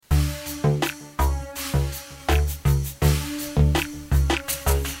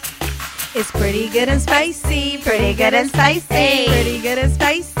It's pretty good and spicy, pretty good and spicy, pretty good and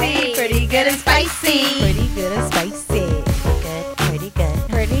spicy, pretty good and spicy, pretty good and spicy. Good, pretty good,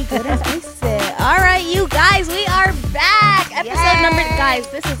 pretty good and spicy. All right, you guys, we are back.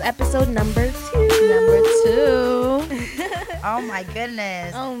 This is episode number 2. Number 2. Oh my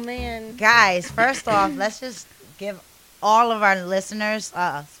goodness. Oh man. Guys, first off, let's just give all of our listeners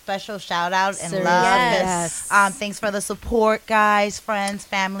a special shout out and love. Yes. Thanks for the support, guys, friends,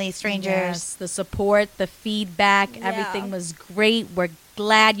 family, strangers. Yes, the support, the feedback, everything was great. We're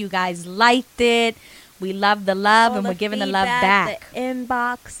glad you guys liked it. We love the love, and we're giving the love back. The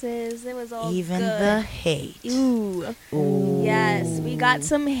inboxes, it was all Even good. the hate. Ooh. Yes, we got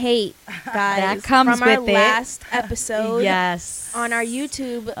some hate, guys. That comes from our with it. last episode. Yes. On our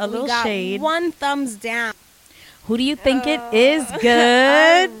YouTube, A little we got shade. 1 thumbs down. Who do you think it is?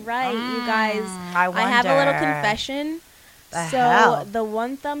 Good. All right, you guys. I have a little wonder. confession. The So hell? the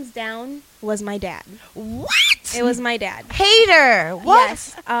 1 thumbs down was my dad. What? It was my dad. Hater. What?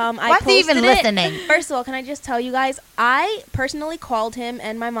 Yes. I What's he even posted it. listening? First of all, can I just tell you guys, I personally called him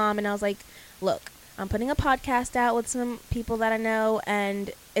and my mom, and I was like, look, I'm putting a podcast out with some people that I know,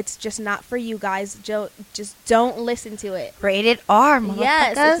 and it's just not for you guys. Just don't listen to it. Rated R, motherfuckers.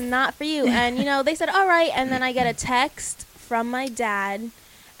 Yes, it's not for you. And, they said, all right. And then I get a text from my dad,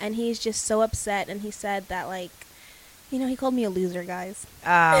 and he's just so upset. And he said that, he called me a loser, guys.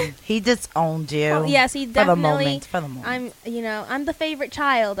 He disowned you. Oh, yes, he definitely. For the moment. I'm the favorite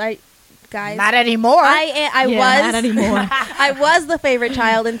child. Guys. Not anymore. I Yeah, was. not anymore. I was the favorite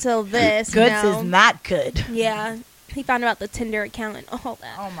child until this. Goods is not good. Yeah. He found out the Tinder account and all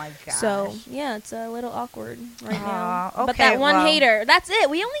that. Oh my gosh. So, yeah, it's a little awkward right now. Okay, But that one well. hater, that's it.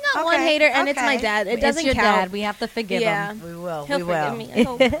 We only got one Okay, hater, and it's my okay. dad. It It's doesn't your count. dad. We have to forgive Yeah. him. We will. He'll we will. forgive me. I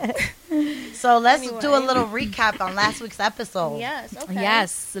hope. So let's Anyway. do a little recap on last week's episode. Yes, okay.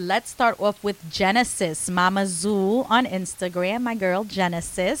 Yes, let's start off with Genesis, Mama Zoo on Instagram, my girl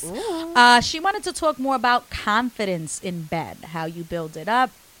Genesis. She wanted to talk more about confidence in bed, how you build it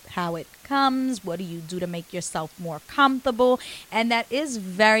up, how it comes, what do you do to make yourself more comfortable, and that is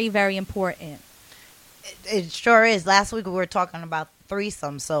very, very important. It sure is. Last week we were talking about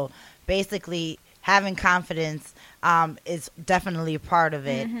threesome, so basically having confidence is definitely a part of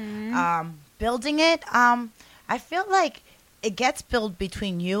it. Building it, I feel like it gets built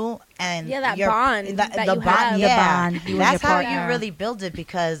between you and that bond that the you bond, have. The yeah. bond, you and That's your how you partner. really build it,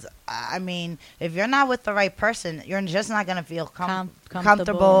 because if you're not with the right person, you're just not gonna feel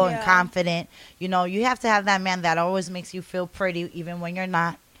comfortable and Yeah. confident. You have to have that man that always makes you feel pretty even when you're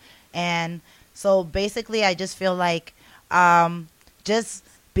not. And so basically I just feel like just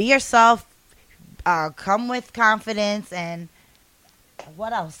be yourself, come with confidence, and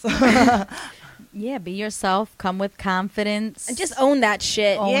what else? Yeah, be yourself, come with confidence. And just own that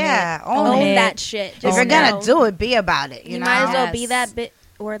shit. Own yeah, it. own Own it. that shit. If Just you're know. gonna do it, be about it. You know? might as well be Yes. that bit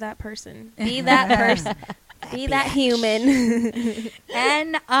or that person. Be that person. Be that human.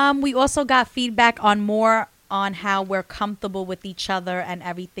 And we also got feedback on how we're comfortable with each other and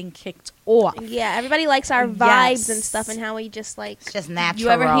everything kicked off. Yeah, everybody likes our vibes and stuff, and how we just It's just natural. You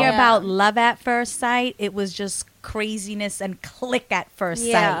ever hear Yeah. about love at first sight? It was just craziness and click at first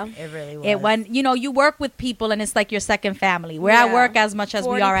Yeah. sight. It really was. It when you work with people and it's like your second family. We're at Yeah. work as much as we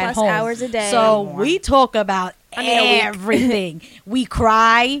 40 are at plus home. hours a day. So More. we talk about I mean, a week. everything. We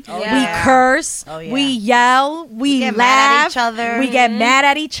cry, Oh, we yeah. curse, Oh, yeah. we yell, we get laugh, mad at each other. we get mad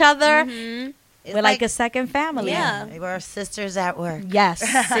at each other. Mhm. It's We're like a second family. Yeah. We're sisters at work. Yes,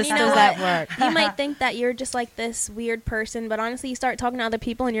 sisters You know at what? work. You might think that you're just like this weird person, but honestly, you start talking to other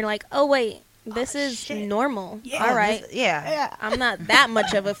people, and you're like, oh wait, this is shit. normal. Yeah, All right. yeah. I'm not that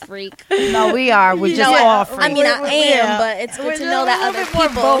much of a freak. No, we are. We're just know, all I freaks. mean, I am, but it's good to know that other people.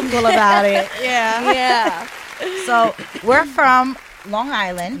 vocal about it. Yeah. Yeah. So we're from Long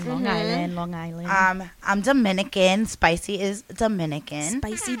Island. Long Island. I'm Dominican. Spicy is Dominican.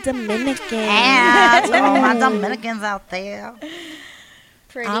 Spicy Dominican. And to all my Dominicans out there.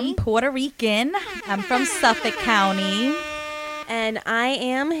 Pretty. I'm Puerto Rican. I'm from Suffolk County. And I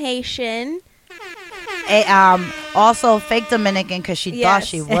am Haitian. Also fake Dominican because she thought Yes.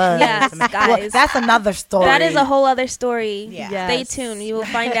 she was. Yes, Dominican. guys. Well, that's another story. That is a whole other story. Yeah. Stay Yes. tuned. You will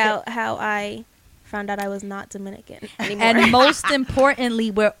find out how I found out I was not Dominican anymore. And most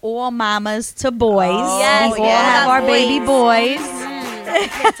importantly, we're all mamas to boys. Oh, Yes, we all yeah. have our boys. baby boys.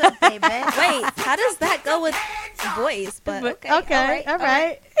 Kids up, baby. Wait, how does that go with boys? But okay, all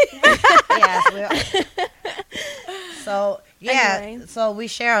right. Yes, so yeah, Anyway. so we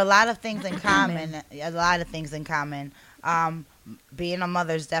share a lot of things in common. A lot of things in common. being a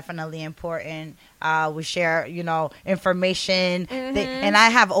mother is definitely important. We share, information. And I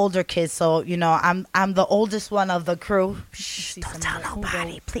have older kids, so I'm the oldest one of the crew. Shh, don't tell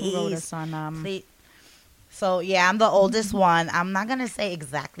nobody, please. Who wrote us on, Please. So yeah, I'm the oldest one. I'm not gonna say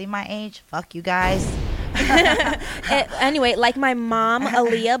exactly my age. Fuck you guys. Anyway, like my mom,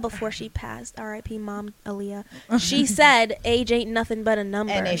 Aaliyah, before she passed, R.I.P. Mom Aaliyah, she said, "Age ain't nothing but a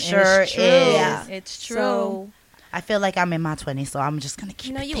number." And it sure It's true. is. Yeah. It's true. So, I feel like I'm in my 20s, so I'm just gonna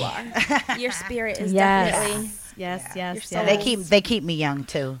keep. no, it you there. are. Your spirit is Yes. definitely. Yes, Yeah. yes, Your yes. soul. They keep me young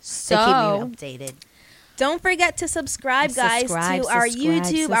too. So- they keep me updated. Don't forget to subscribe, guys, Subscribe, to our subscribe,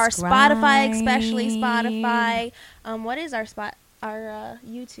 YouTube, our subscribe. Spotify, especially Spotify. What is our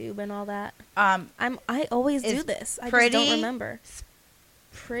YouTube and all that? I always do It's this. I just pretty- don't remember.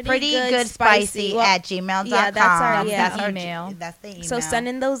 Pretty good spicy Well, at gmail.com. yeah, that's our- yeah. That's our email. That's the email. so send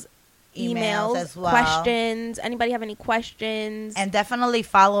in those emails, as well. questions. Anybody have any questions? And definitely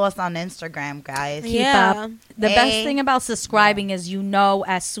follow us on Instagram, guys. Keep Yeah. up. The best thing about subscribing is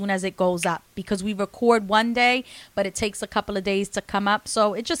as soon as it goes up, because we record one day, but it takes a couple of days to come up.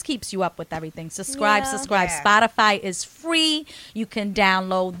 So it just keeps you up with everything. Subscribe. Yeah. Spotify is free. You can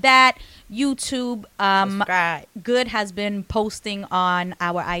download that. YouTube, Subscribe. Good has been posting on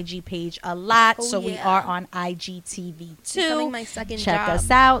our IG page a lot. Oh, so we yeah. are on IGTV Becoming too. my second Check job. us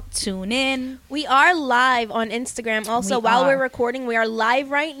out. Tune in. We are live on Instagram. Also, We while are. we're recording, we are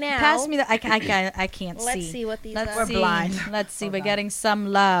live right now. Pass me the. I can't see. Let's see what these Let's are. see. blind. Let's see. Hold We're on. getting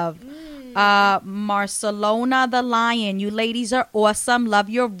some love. Marcelona the Lion. You ladies are awesome. Love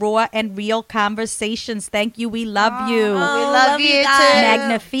your raw and real conversations. Thank you. We love you. We Oh, love you guys. too.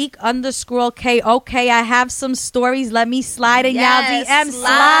 Magnifique _ K. Okay, I have some stories. Let me slide in Yes, y'all DM.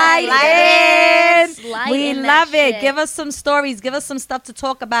 slide Slide in. Slide We in that love it. shit. Give us some stories. Give us some stuff to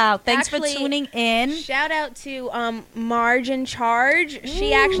talk about. Thanks Actually, for tuning in. Shout out to Marge in Charge.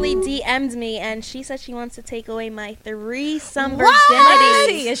 She actually DM'd me and she said she wants to take away my threesome Let me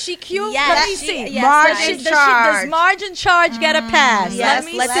virginity. see. Is she cute? Yes, Let me she- see. yes, Marge guys. in Does charge. Marge in Charge get a pass? Yes,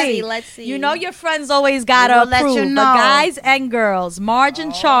 Let me let's see. see. Let's see. You know your friends always We gotta will let approve. you The know. guys and girls. Marge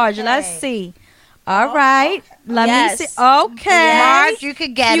in Charge. Let's Okay. see. All right. Let Yes. me see. Okay. Marge, you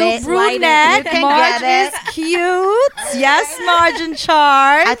could get Cute it. brunette. You can Marge get is cute. Yes, Marge in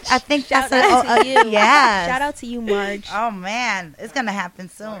Charge. I think Shout that's out to you. yes. Shout out to you, Marge. Oh man, it's gonna happen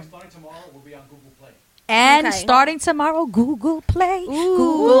soon. Starting tomorrow, we'll be on Google Play. And Okay. starting tomorrow, Google Play. Ooh,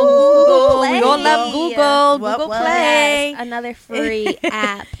 Google. Play. We all love Google. What, Google what? Play. Yes, another free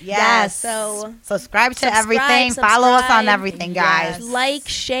app. Yes. So Subscribe to Subscribe, everything. Follow us on subscribe. everything, guys. Yes. like,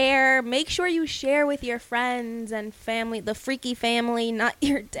 share. Make sure you share with your friends and family. The freaky family, not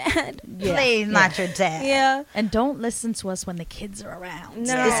your dad. Yeah. Please, not your dad. Yeah. And don't listen to us when the kids are around.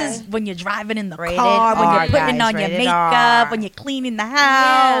 No. This is when you're driving in the Rated car, when R, you're putting guys, on your rated makeup, R. when you're cleaning the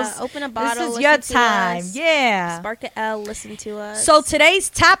Yeah. house. Open a bottle. This is your listen to time. us. Yeah. Spark a L. Listen to us. So today's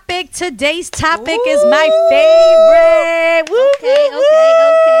topic is my favorite. Woo, Okay, woo, okay,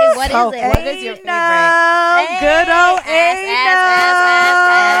 woo. okay. What is So, it? what is your Anal. favorite? Good old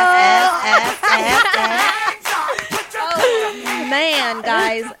Oh, man,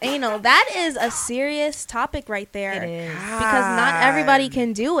 guys. Anal. That is a serious topic right there. It is. Because not everybody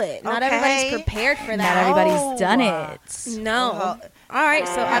can do it. Not Okay. everybody's prepared for Not that. everybody's done Oh. it. No. Well, All right,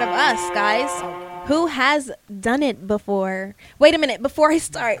 so out of us, guys, who has done it before? Wait a minute, before I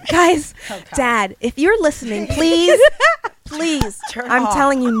start, guys, Dad, if you're listening, please, Turn I'm off.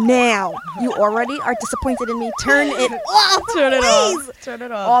 telling you now, you already are disappointed in me. Turn it off, Turn it please. off. Turn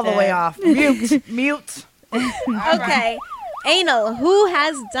it off. all the way off. Mute. Mute. Okay, Anal, who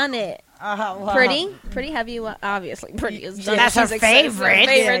has done it? Well, Pretty have you? Obviously, Pretty is done. That's it. her She's excited. It's her favorite.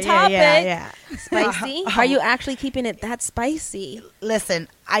 favorite topic. Yeah. Spicy? Are you actually keeping it that spicy? Listen,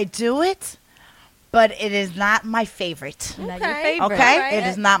 I do it, but it is not my favorite. Not Okay. your favorite. Okay? Alright. It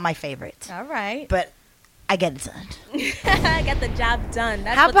is not my favorite. All right. But I get it done. I got the job done.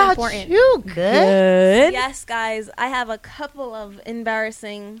 That's How what's about important. you? Good. Good. Yes, guys, I have a couple of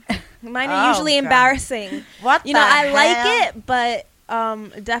embarrassing. Mine Oh, are usually God. embarrassing. What You know, the I hell? like it, but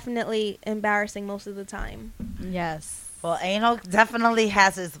definitely embarrassing most of the time. Yes. Well, Anal definitely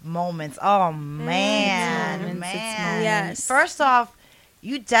has his moments. Oh, man. moments, it's Man. moments. Yes. First off,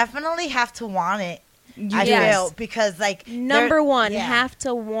 you definitely have to want it. I Yes. feel because like Number there- one, yeah, have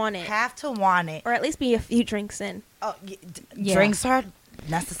to want it, have to want it. or at least be a few drinks in. Oh, Yeah. drinks are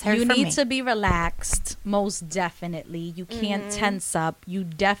necessary. You for need me. to be relaxed, most definitely. You can't tense up. You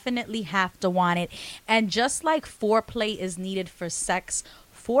definitely have to want it. And just like foreplay is needed for sex,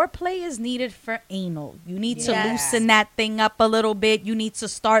 foreplay is needed for anal. You need to Yes. loosen that thing up a little bit. You need to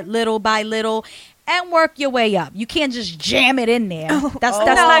start little by little. and work your way up. You can't just jam it in there. That's Oh,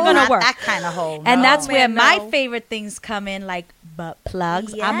 not gonna work. That kind of hole. And no. that's where man, my no. favorite things come in, like butt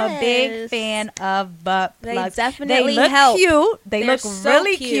plugs. I'm a big Yes. fan of butt They plugs. definitely they look help. cute. They They're look so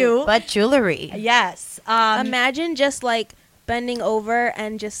really cute. cute. Butt jewelry. Yes. Imagine just like bending over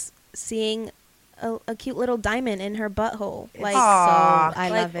and just seeing a cute little diamond in her butthole. Like, Aw. I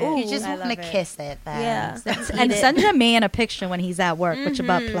like, love it. ooh, You just I want to love it. kiss it. Then. Yeah. And Eat it. send your man a picture when he's at work with your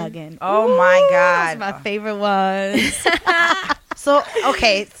butt plug in. Oh my That's God. my favorite ones. So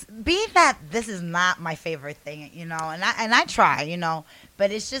okay, being that this is not my favorite thing, and I try,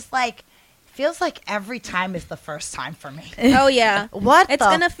 but it's just like feels like every time is the first time for me. Oh yeah. What It's the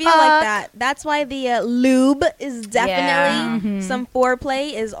gonna feel fuck? like that. That's why the lube is definitely Mhm. some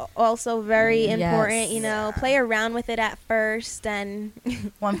foreplay is also very Yes. important. Yeah. Play around with it at first, and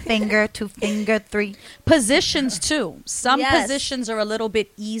 1 finger, 2 finger, 3. Positions too. Some Yes. positions are a little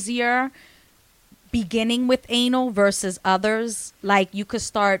bit easier beginning with anal versus others. Like you could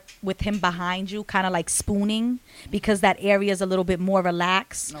start with him behind you, kind of like spooning, because that area is a little bit more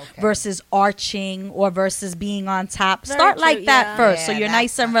relaxed Okay. versus arching or versus being on top. Very Start true, like that yeah. first, so Yeah, you're that's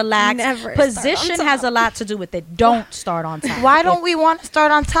nice and relaxed. Never start on Position has a lot to do with it. Don't start on top. Why don't we want to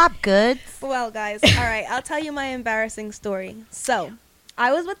start on top, Goods? well, guys, all right, I'll tell you my embarrassing story. So,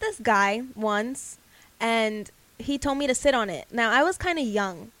 I was with this guy once, and he told me to sit on it. Now, I was kind of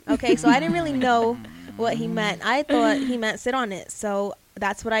young, okay, so I didn't really know what he meant. I thought he meant sit on it, so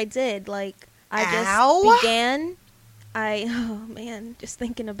that's what I did. Like, I just Ow. began. Oh man, just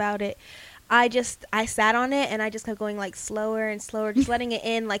thinking about it. I sat on it, and I just kept going like slower and slower, just letting it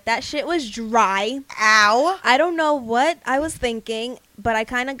in. Like that shit was dry. Ow. I don't know what I was thinking, but I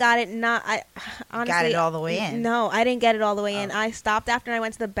kind of got it. I honestly Got it all the way in. No, I didn't get it all the way in. Oh. I stopped after I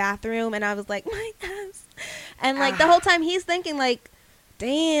went to the bathroom, and I was like, my ass. And like the whole time he's thinking like,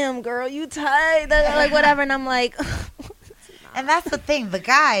 damn girl, you tight, like whatever. And I'm like, And that's the thing. The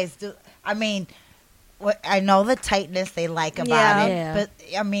guys do. I mean, I know the tightness they like about Yeah. it, Yeah. but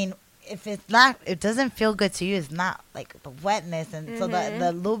I mean, if it's not, it doesn't feel good to you. It's not like the wetness, and so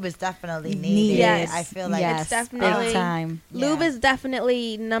the lube is definitely needed. Yes. I feel like yes, It's definitely- big time. lube Yeah. is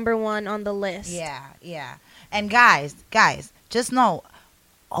definitely number one on the list. Yeah. And guys, just know.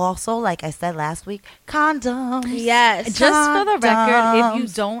 Also, like I said last week, condoms. Yes. Just for the record, if you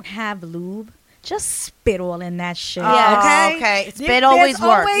Condoms. don't have lube, just spit all in that shit. Yeah. Okay. Okay. Spit There's always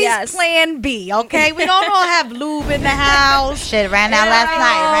works. Always Yes. plan B. Okay. We don't all have lube in the house. Shit ran out last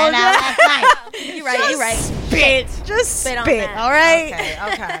night. Ran out last night. You're right. You're right. Spit. Just Spit spit. on that. All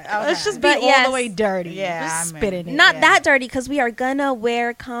right. Okay. Let's just be But all yes. the way dirty. Yeah, Just I spit mean, in it. Not Yeah. that dirty, because we are gonna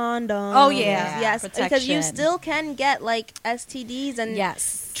wear condoms. Oh, yeah. Yes, because you Protection. still can get like STDs and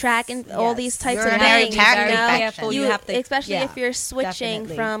Yes. track and all Yes. these types Urinary of things. tract you know? infection. You have to, especially yeah, if you're switching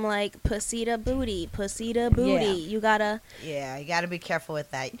definitely. from like pussy to booty. Yeah. You gotta Yeah, you got to be careful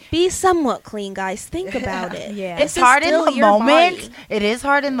with that. be somewhat clean, guys. Think about it. Yeah. It's This is hard in still the your moment. body. It is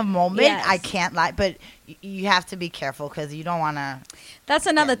hard in the moment. Yes. I can't lie, but you have to be careful because you don't want to. That's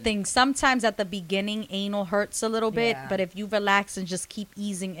another thing. Sometimes at the beginning, anal hurts a little bit, Yeah. but if you relax and just keep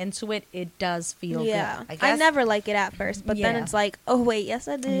easing into it, it does feel Yeah, good. I I guess- never like it at first, but then Yeah. it's like, oh wait, yes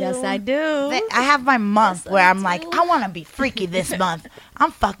I do. Yes, I do. I have my month Yes, where I I'm like, do. I want to be freaky this month.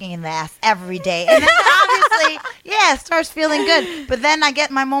 I'm fucking in the ass every day, and then obviously, yeah, it starts feeling good. But then I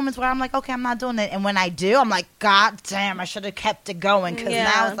get my moments where I'm like, okay, I'm not doing it, and when I do, I'm like, God damn, I should have kept it going because Yeah.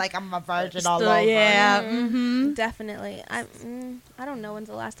 now it's like I'm a virgin all Still- over. yeah. Mhm. Mm-hmm. Definitely. I don't know when's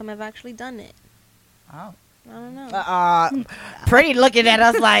the last time I've actually done it. Oh. I don't know. Pretty looking at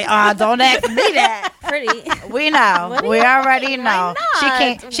us like, don't ask me that. Pretty. We know. What do We you- already know. She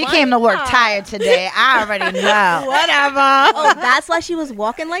not? She Why came to work not? tired today. I already know. Whatever. Oh, that's why she was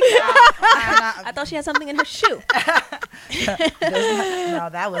walking like that. I thought she had something in her shoe. No,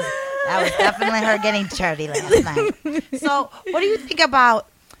 that was definitely her getting dirty last night. So, what do you think about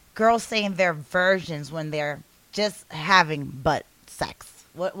girls saying their virgins when they're just having butt sex?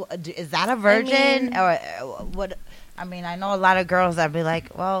 Is that a virgin mean- or what? I mean, I know a lot of girls that be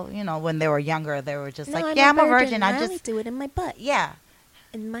like, well, when they were younger, they were just No, like, yeah, I'm a virgin. I I only just, do it in my butt. yeah.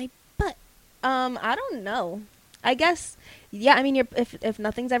 In my butt. I don't know. I guess. Yeah, I mean, if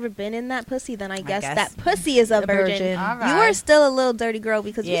nothing's ever been in that pussy, then I guess guess. that pussy is a virgin. All You are right. still a little dirty girl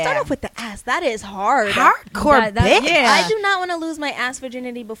because you start Yeah. off with the ass. That is hard. Hardcore That- bitch. yeah. I do not want to lose my ass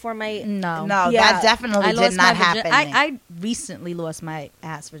virginity before my. No. No, Yeah. that definitely I did lost not my happen. I recently lost my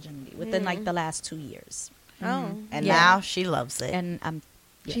ass virginity within like the last 2 years. Oh, and Yeah. now she loves it. And I'm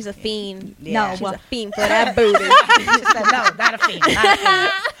she's a fiend. Yeah. She's a fiend for that booty. She said, no, not a fiend. Not a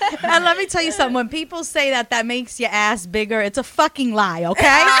fiend. And let me tell you something. When people say that makes your ass bigger, it's a fucking lie,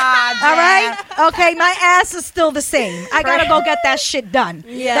 okay? All right? Okay, my ass is still the same. I gotta go get that shit done.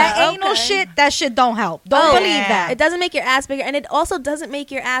 Yeah, that anal shit, that shit don't help. Don't believe that. It doesn't make your ass bigger, and it also doesn't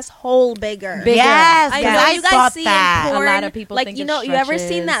make your asshole bigger. Yes, I know you guys see that. in porn, A lot of people like think you it know, you ever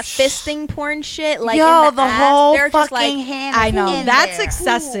seen that stretches. fisting porn shit? Like Yo, in the ass, whole they're just fucking like, hand. I know. in That's there.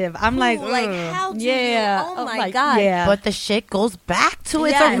 excessive. I'm like, like ugh. how do Yeah. you? Oh my like, god! Yeah. But the shit goes back to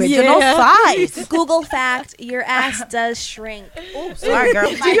its Yes. original size. Google fact: your ass does shrink. Ooh, sorry, girl.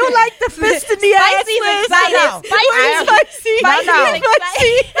 Do you like the fist in the ass? Spicy's Liz? excited. No.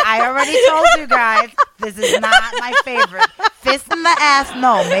 Spicy. I already told you guys this is not my favorite. Fist in the ass,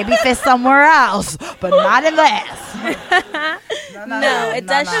 no. Maybe fist somewhere else, but not in the ass. No, it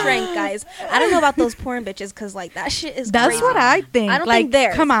does shrink, guys. I don't know about those porn bitches because like that shit is. That's crazy. what I think. I don't like, think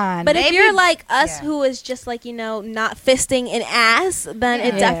theirs. Come on. But if Maybe- you're like us, yeah. who is just like not fisting an ass, then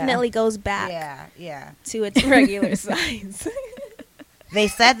it Yeah. definitely goes back Yeah. to its regular size. They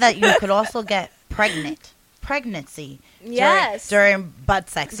said that you could also get pregnancy. Yes. During butt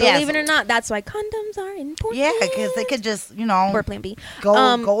sex. Believe it or not, that's why condoms are important. Yeah, because they could just, Or Plan B.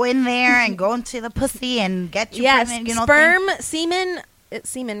 go in there and go into the pussy and get you Yes, pregnant. You know, sperm, semen. It's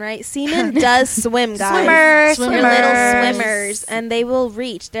semen, right? Semen does swim, guys. Swimmers. They're little swimmers, and they will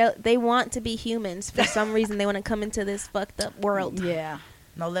reach. They want to be humans for some reason. They want to come into this fucked up world. yeah.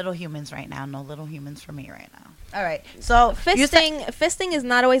 No little humans right now. No little humans for me right now. All right. So Fisting is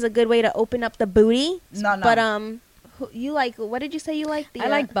not always a good way to open up the booty. No. But you like? What did you say you like? I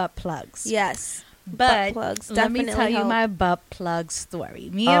like butt plugs. Yes. But butt plugs let me definitely tell you help. my butt plug story.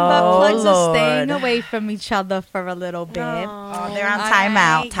 Me and butt plugs are staying away from each other for a little bit. Oh, they're on All timeout.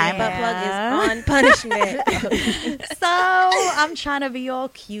 right, Timeout. Butt plug is on punishment. So I'm trying to be all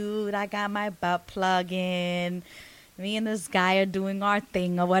cute. I got my butt plug in. Me and this guy are doing our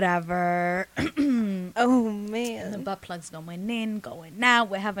thing or whatever. Oh The man. butt plug's going in, going out.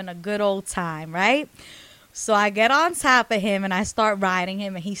 We're having a good old time, right? So I get on top of him and I start riding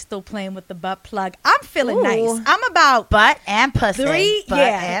him, and he's still playing with the butt plug. I'm feeling Ooh. nice. I'm about Butt and pussy. Butt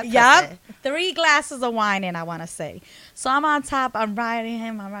and pussy. yep. 3 glasses of wine in, I want to say. So I'm on top. I'm riding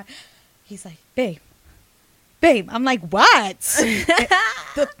him. He's like, babe. I'm like, what?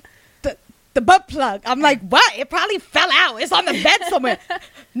 the butt plug. I'm like, what? It probably fell out. It's on the bed somewhere.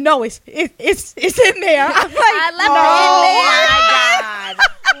 No, it's in there. I'm like, I left Oh it in there. my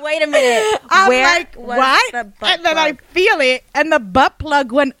God. Wait a minute. I'm Where like, was what? the butt And then I plug? feel it, and the butt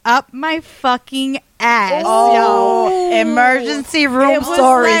plug went up my fucking ass. Oh, emergency room It was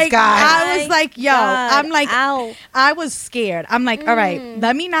stories, like, guys. I was like, yo, God. I'm like, Ow. I was scared. I'm like, all right,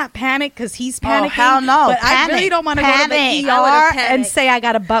 let me not panic because he's panicking. Oh, hell no. But I Panic. really don't want to go to Panic. the I would've ER and panicked. say I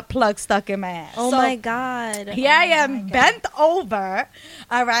got a butt plug stuck in my ass. Oh So my god. Here I am, bent over.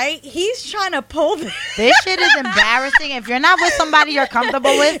 All right, he's trying to pull this. This shit is embarrassing. If you're not with somebody you're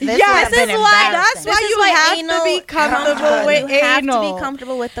comfortable with, this Yes, would have been this is why- embarrassing. That's why you have to be comfortable with You have to anal. be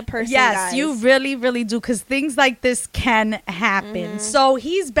comfortable with the person. Yes, guys. you really, really do, because things like this can happen. So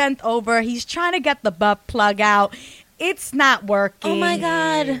he's bent over. He's trying to get the butt plug out. It's not working. Oh my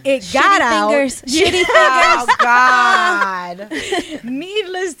god. It Shitty got out. fingers. Shitty Oh fingers. God!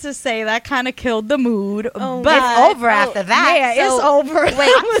 Needless to say, that kind of killed the mood. Oh, but It's over after that. yeah, it's over. Wait,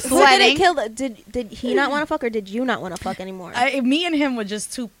 I was who did sweating. it kill? Did he not want to fuck, or did you not want to fuck anymore? me and him were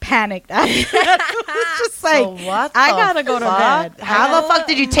just too panicked. It was just like, So what? I the gotta go to fuck? bed. How the fuck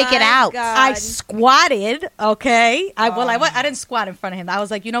did you take it my out? God. I squatted, okay? I didn't squat in front of him. I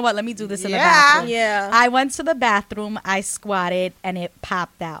was like, you know what? Let me do this in the Yeah. bathroom. Yeah. I went to the bathroom, I squatted, and it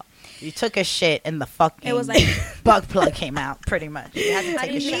popped out. You took a shit and the fucking It was like- bug plug came out. Pretty much. You had to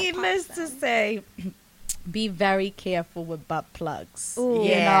take a shit. Needless to say, be very careful with butt plugs. Ooh.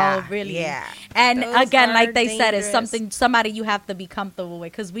 You know, really. Yeah. And Those again, are like they said, it's dangerous. somebody you have to be comfortable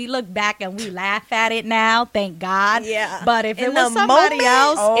with, because we look back and we laugh at it now, thank God. Yeah. But if In it was the somebody moment?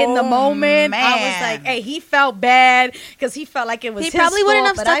 else in the Oh, moment, I was man. like, hey, he felt bad because he felt like it was He his probably wouldn't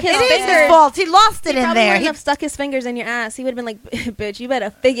fault, have but stuck I his felt It is fingers. his fault. He lost it He in probably there. wouldn't He have stuck his fingers in your ass. He would have been like, "Bitch, you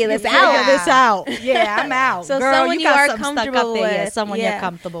better figure this Figure out." this out. Yeah, I'm out. So Girl, someone you you got are something stuck comfortable up there. Yeah, with. someone Yeah. you're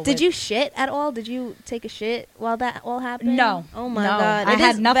comfortable Did with. you shit at all? Did you take a shit while that all happened? No. Oh my no. god. I It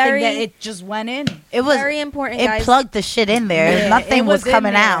had is nothing very, that it just went in. It was. very important, It guys. plugged the shit in there. Yeah, Nothing it was in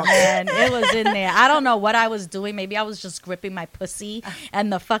coming there, out. Man. It was in there. I don't know what I was doing. Maybe I was just gripping my pussy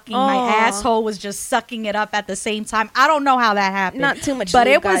and the fucking my Oh. asshole was just sucking it up at the same time. I don't know how that happened. Not too much, but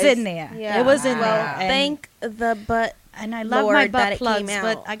lube, it was guys. in there. Yeah. It was in Well, there. And thank the butt And I love my Lord, that butt it plugs, came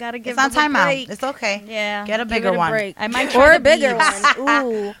but out. I gotta give It's on them a timeout. break. It's okay. Yeah. Get a Give bigger it a one. break. I might Or try a the bigger beads. one.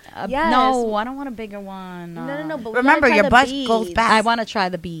 Ooh. Yes. No, I don't want a bigger one. No. But we Remember, gotta try your the butt beads. goes back. I want to try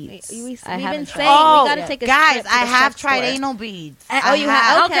the beads. We've I been haven't saying tried. we gotta take a guys, trip to I the have sex tried store. anal beads. Oh, you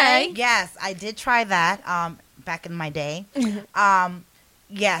have? Okay. Okay. Yes, I did try that. Back in my day.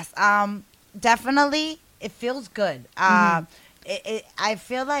 Yes. Definitely, it feels good. I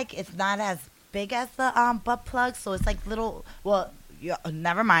feel like it's not as big as the butt plug, so it's like little. Well,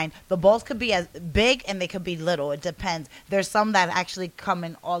 never mind. The balls could be as big and they could be little. It depends. There's some that actually come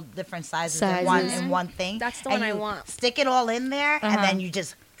in all different sizes. In one thing. That's the and one I you want. Stick it all in there, and then you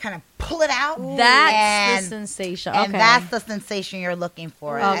just kind of pull it out. That's the sensation. Okay. And that's the sensation you're looking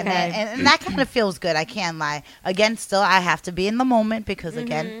for. Okay. And that kind of feels good. I can't lie. Again, still, I have to be in the moment because,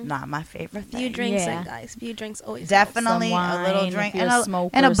 again, not my favorite thing. Few drinks Yeah. in, guys. Few drinks always Definitely Some a little wine, drink if you're and a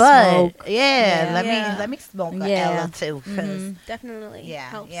smoker, and a bud. smoke. Yeah, Yeah. let me smoke a Yeah. Ella too. 'Cause definitely Yeah,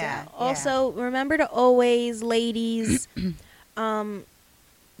 helps yeah, out. yeah. Also, remember to always, ladies,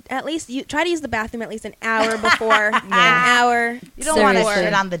 at least you try to use the bathroom at least an hour before. An hour. you don't want to Seriously.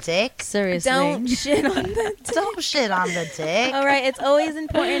 shit on the dick. Seriously. Don't shit on the. Don't shit on the dick. All right, it's always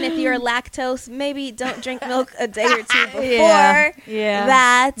important if you're lactose, maybe don't drink milk a day or two before Yeah.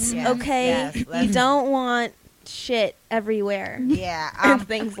 that. Yes, Okay, yes, you let's- don't want shit everywhere Yeah. and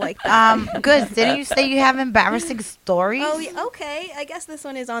things like that. Good. Didn't you say you have embarrassing stories? Oh, okay. I guess this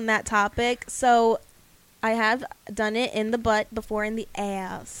one is on that topic. So, I have done it in the butt before in the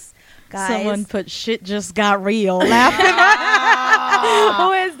ass, guys. Someone put shit just got real. Laughing.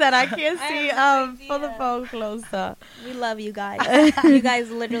 Who is that? I can't see. Pull the phone closer. We love you guys. You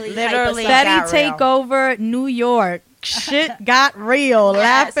guys literally hype us up. That- Betty got real. Takeover, New York. Shit got real.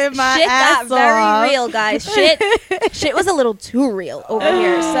 Yes, Laughing my shit ass got very off. real, guys. Shit was a little too real over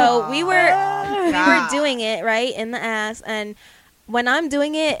here. So we were God. doing it right in the ass, and when I'm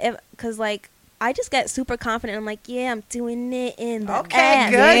doing it, because like I just get super confident. I'm like, yeah, I'm doing it in the Okay,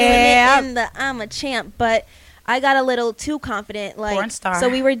 ass. good. I'm doing Yeah. it in the. I'm a champ, but I got a little too confident. Like, Porn star. so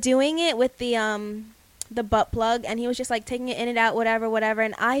we were doing it with the butt plug, and he was just like taking it in and out, whatever,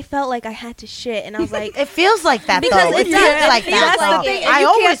 and I felt like I had to shit, and I was like, It feels like that Because though. it It does. feels like It feels that like though. it. And I you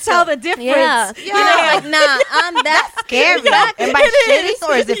always can't tell feel- the difference. yeah, Yeah. you know, like nah, I'm that scary. Am I shitting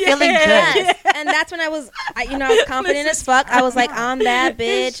or is it feeling good? Yes. And that's when I was confident as fuck. I was like, I'm that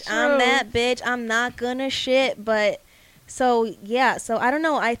bitch. It's I'm true. that bitch. I'm not gonna shit. But so yeah. So I don't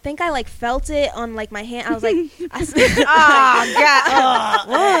know. I think I like felt it on like my hand. I was like, Oh God.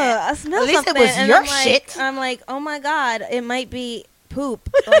 I smell At least it something. was and your I'm like, shit. I'm like, oh my God, it might be poop.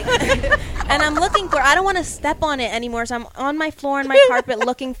 Like, and I'm looking for, I don't want to step on it anymore. So I'm on my floor on my carpet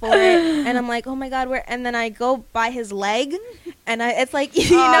looking for it. And I'm like, oh my God, where? And then I go by his leg. And it's like, you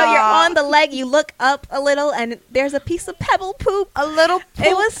know, you're on the leg. You look up a little and there's a piece of pebble poop. A little poop.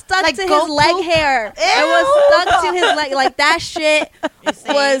 It was stuck like to goat his leg poop? hair. Ew. It was stuck to his leg. Like that shit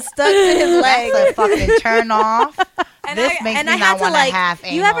was stuck to his leg. That's a fucking turn off. And This I, makes and me I not had to want like, have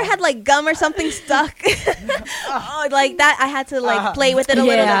you anal. ever had like gum or something stuck? Oh, like that. I had to like play with it a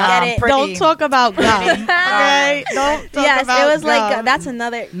little to get it. pretty. Don't talk about gum. Okay? Don't talk Yes, about it was like gum. that's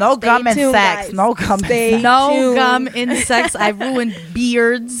another. No stay gum and tuned, sex. guys. No gum and Stay sex. No tuned. gum in sex. I've ruined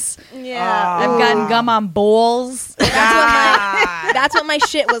beards. Yeah, I've gotten gum on balls. that's what my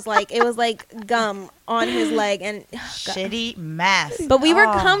shit was like. It was like gum on his leg, and Shitty mess. but we were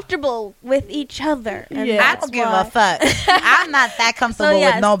Oh. comfortable with each other. And Yeah. I that's don't give why. a fuck. I'm not that comfortable So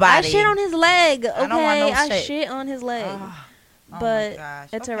yes, with nobody. I shit on his leg. Okay, I don't want no I shit. shit on his leg, Oh my but gosh.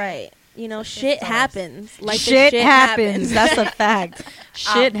 it's Okay. alright. You know, Such shit a happens. Like the shit shit happens. That's a fact.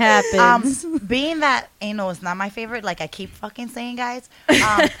 Shit happens. Being that anal is not my favorite, like I keep fucking saying, guys.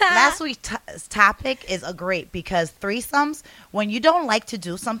 Last week's topic is a great because threesomes, when you don't like to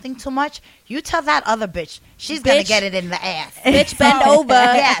do something too much, you tell that other bitch she's gonna Bitch. get it in the ass. Bitch, bend So- over.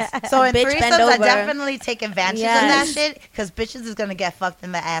 Yes. So in Bitch, threesomes, bend I over. definitely take advantage of Yes. that shit because bitches is gonna get fucked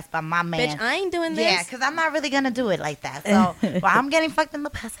in the ass by my man. Bitch, I ain't doing this. Yeah, because I'm not really gonna do it like that. So while I'm getting fucked in the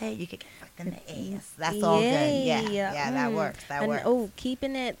pussy, you can get fucked in the ass. That's all good. Yeah, that works. That and works.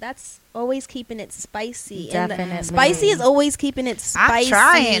 keeping it. That's always keeping it spicy. Definitely. And spicy is always keeping it I'm spicy.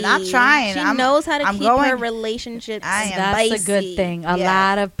 trying. She knows how to I'm keep her going- relationships I am. spicy. That's a good thing. A Yeah.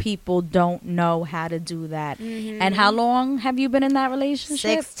 lot of people don't know how to do that. And how long have you been in that relationship?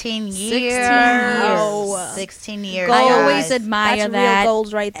 16 years. 16 years. Oh. 16 years. I guys. always admire That's that. real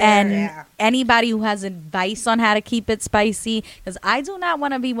goals right there. And Yeah. anybody who has advice on how to keep it spicy, because I do not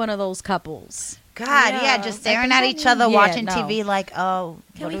want to be one of those couples. God, Yeah. yeah, just I staring think at so. each other, Yeah, watching no. TV like, oh.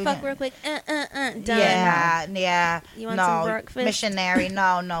 Can what we are fuck doing? real quick? Done. Yeah, yeah. You want no, some breakfast? missionary.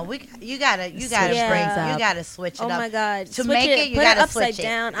 No. You gotta Switch bring. things up. You gotta switch it Oh up. my God! To Switch make it, you put gotta it upside switch it.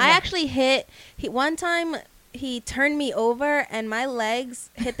 down. Yeah. I actually hit. One time he turned me over and my legs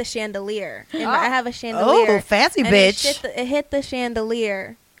hit the chandelier. And I have a chandelier. Oh, fancy and bitch. It hit the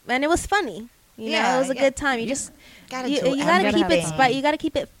chandelier, and it was funny. You know, Yeah, it was a yeah. good time. You just Gotta you do gotta keep it everything. you gotta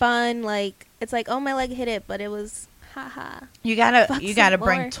keep it fun. Like it's like, oh, my leg hit it, but it was haha. You gotta Fuck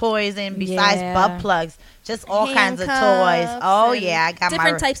bring some more. toys in besides Yeah. butt plugs. Just all kinds of toys. Handcuffs Oh and yeah, I got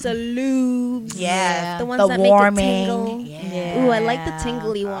different my types of lubes. Yeah, The ones the that warming. make it tingle. Yeah. Ooh, I like the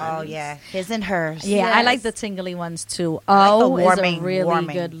tingly ones. Oh yeah, his and hers. Yeah, I like Yes. the tingly ones too. I like the Oh, is warming- a really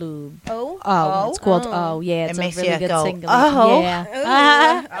warming. good lube. Oh. Oh, it's called Oh. Oh. Yeah, it's It makes a really you good go, tingly. "Oh."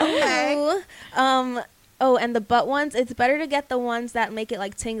 Yeah. Okay. Ooh. Oh, and the butt ones, it's better to get the ones that make it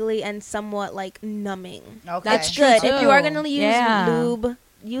like tingly and somewhat like numbing. Okay. That's true, good. If you are too. gonna use Yeah. lube,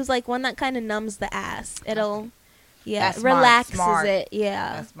 use like one that kind of numbs the ass. It'll, yeah, That's smart, relaxes smart. it.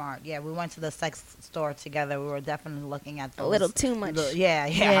 Yeah, That's smart. Yeah, we went to the sex store together. We were definitely looking at those. a little too much. Yeah,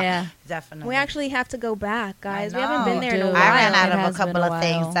 Yeah. definitely. We actually have to go back, guys. I We haven't know. been there in a Dude. while. I ran out It of has a been couple a of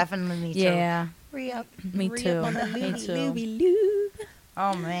things. while. Definitely need to Yeah. re up. Me Re-up too. on the Me lubey, too. lubey lube.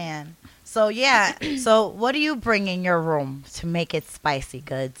 Oh man. So yeah. So what do you bring in your room to make it spicy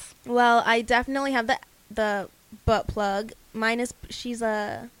goods? Well, I definitely have the butt plug. She's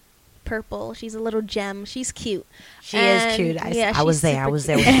a purple. She's a little gem. She's cute. She And, is cute. yeah, I was she's there. I super was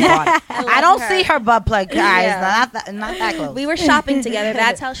there cute. when she bought it. I I love don't her. see her butt plug, guys. Yeah. Not that close. We were shopping together.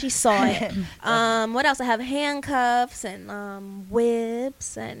 That's how she saw it. What else? I have handcuffs and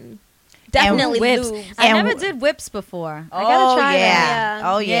whips and definitely whips. lubes. I And never did whips before. I Oh gotta try yeah. that.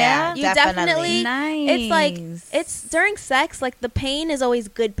 Oh yeah. You definitely- Nice. It's like it's during sex. Like the pain is always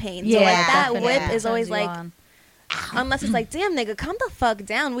good pain. So Yeah, like that definitely. whip Yeah. is always Turns you like, on. unless it's like, damn nigga, calm the fuck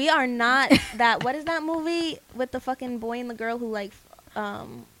down. We are not that. What is that movie with the fucking boy and the girl who like,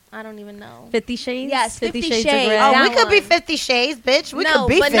 I don't even know. 50 Shades? Yes, 50 of Shades. Grey. Oh, That we could be one. 50 Shades, bitch. We No, could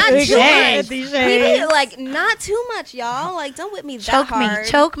be but 50 not too Shades. much. People, like not too much, y'all. Like don't whip me that Choke me, hard.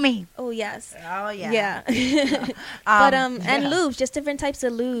 choke me. Oh yes. Oh yeah. Yeah. But and yeah. lubes, just different types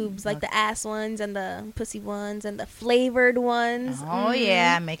of lubes, like the ass ones and the pussy ones and the flavored ones. Oh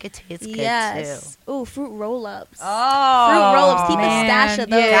yeah, make it taste good Yes. too. Ooh, fruit roll-ups. Oh, Fruit roll-ups. Keep man, a stash of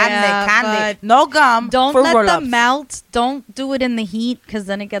those. yeah. Candy. but No gum. Don't fruit let roll-ups. them melt. Don't do it in the heat because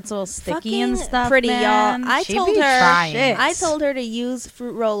then it gets all sticky and Fucking stuff. pretty, man. y'all. I She told be her. trying. Shit. I told her to use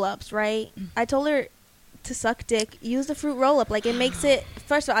fruit roll-ups, right? I told her to suck dick, use the fruit roll-up. Like it makes it.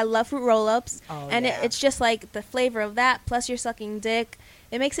 First of all, I love fruit roll-ups, Oh, and yeah. it's just like the flavor of that plus you're sucking dick.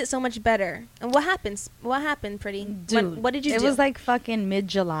 It makes it so much better. And what happens? What happened, pretty? Dude, what did you it do? It was like fucking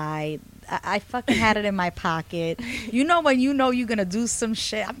mid-July. I fucking had it in my pocket. You know when you know you're gonna do some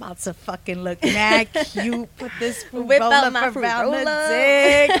shit. I'm about to fucking look mad cute. Put this fruit Whip roll out up my fruit around the roll-up.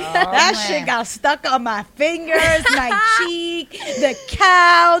 dick. Oh, That man. shit got stuck on my fingers, my cheek, the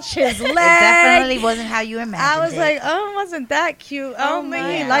couch, his leg. It definitely wasn't how you imagined I was it. like, oh, wasn't that cute? I Oh don't think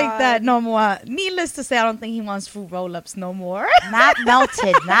my he like that God. no more. Needless to say, I don't think he wants fruit roll-ups no more. not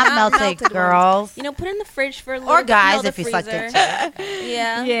melted, not melted, melted girls. you know, put in the fridge for a little Or bit, guys the if you suck freezer. dick too.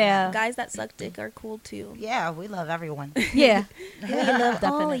 Yeah. Yeah. Guys that suck dick are cool too. Yeah, we love everyone. Yeah. We love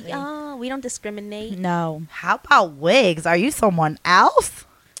all Definitely. y'all. We don't discriminate. No. How about wigs? Are you someone else?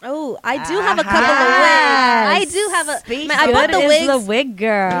 Oh, I do have a couple Yes. of wigs. I do have a. Speak Man, I bought Good the is wigs. the wig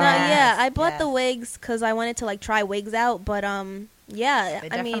girl. No, Yes, yeah, I bought yes. the wigs because I wanted to like try wigs out, but yeah, They I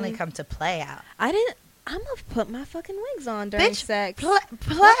definitely mean, come to play out. I didn't. I'm gonna put my fucking wigs on during Bitch, sex.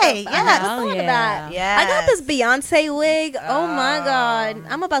 Play, yes. hell Look yeah. at that. Yes. I got this Beyonce wig. Oh my Oh. god,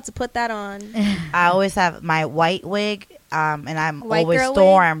 I'm about to put that on. I always have my white wig, and I'm White always girl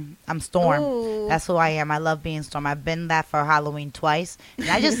Storm. I'm Storm. Ooh. That's who I am. I love being Storm. I've been that for Halloween twice, and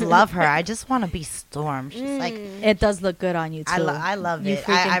I just love her. I just want to be Storm. She's like, It does look good on you too. I love You it.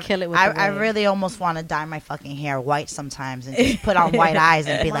 freaking I kill it with I, the I wig. really almost want to dye my fucking hair white sometimes and just put on white eyes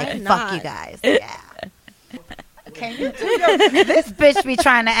and be Why like, not? fuck you guys. Yeah. Can you do this bitch be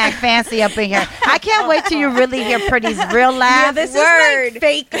trying to act fancy up in here? I can't wait till you really hear Pretty's real laugh. Yeah, this Word. is like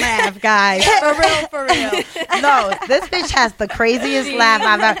fake laugh, guys. For real, for real. No, this bitch has the craziest laugh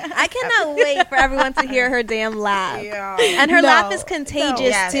I've ever. I cannot wait for everyone to hear her damn laugh. And her No. laugh is contagious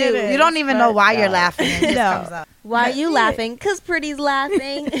Yes, too. it is. You don't even know why you're no. laughing. It just No. comes up. Why are you laughing? Cause Pretty's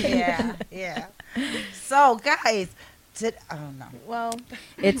laughing. Yeah, yeah. So, guys, oh no. Well,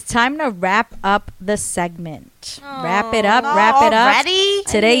 It's time to wrap up the segment. Aw. Wrap it up, No, wrap it up. already?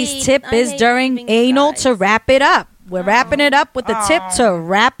 Today's hate- tip I is hate during leaving you anal guys. to wrap it up. We're wrapping it up with the tip to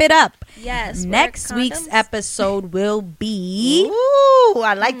wrap it up. Yes. Next week's episode will be... Ooh,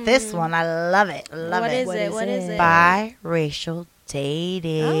 I like this one. I love it. Love What it. is it? What is it? Biracial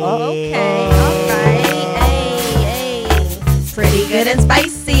dating. Oh, okay. All right. Hey. Pretty good and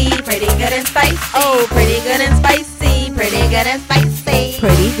spicy. Pretty good and spicy. Oh, pretty good and spicy. Pretty good and spicy.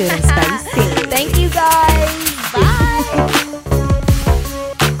 Pretty good and spicy. Thank you, guys.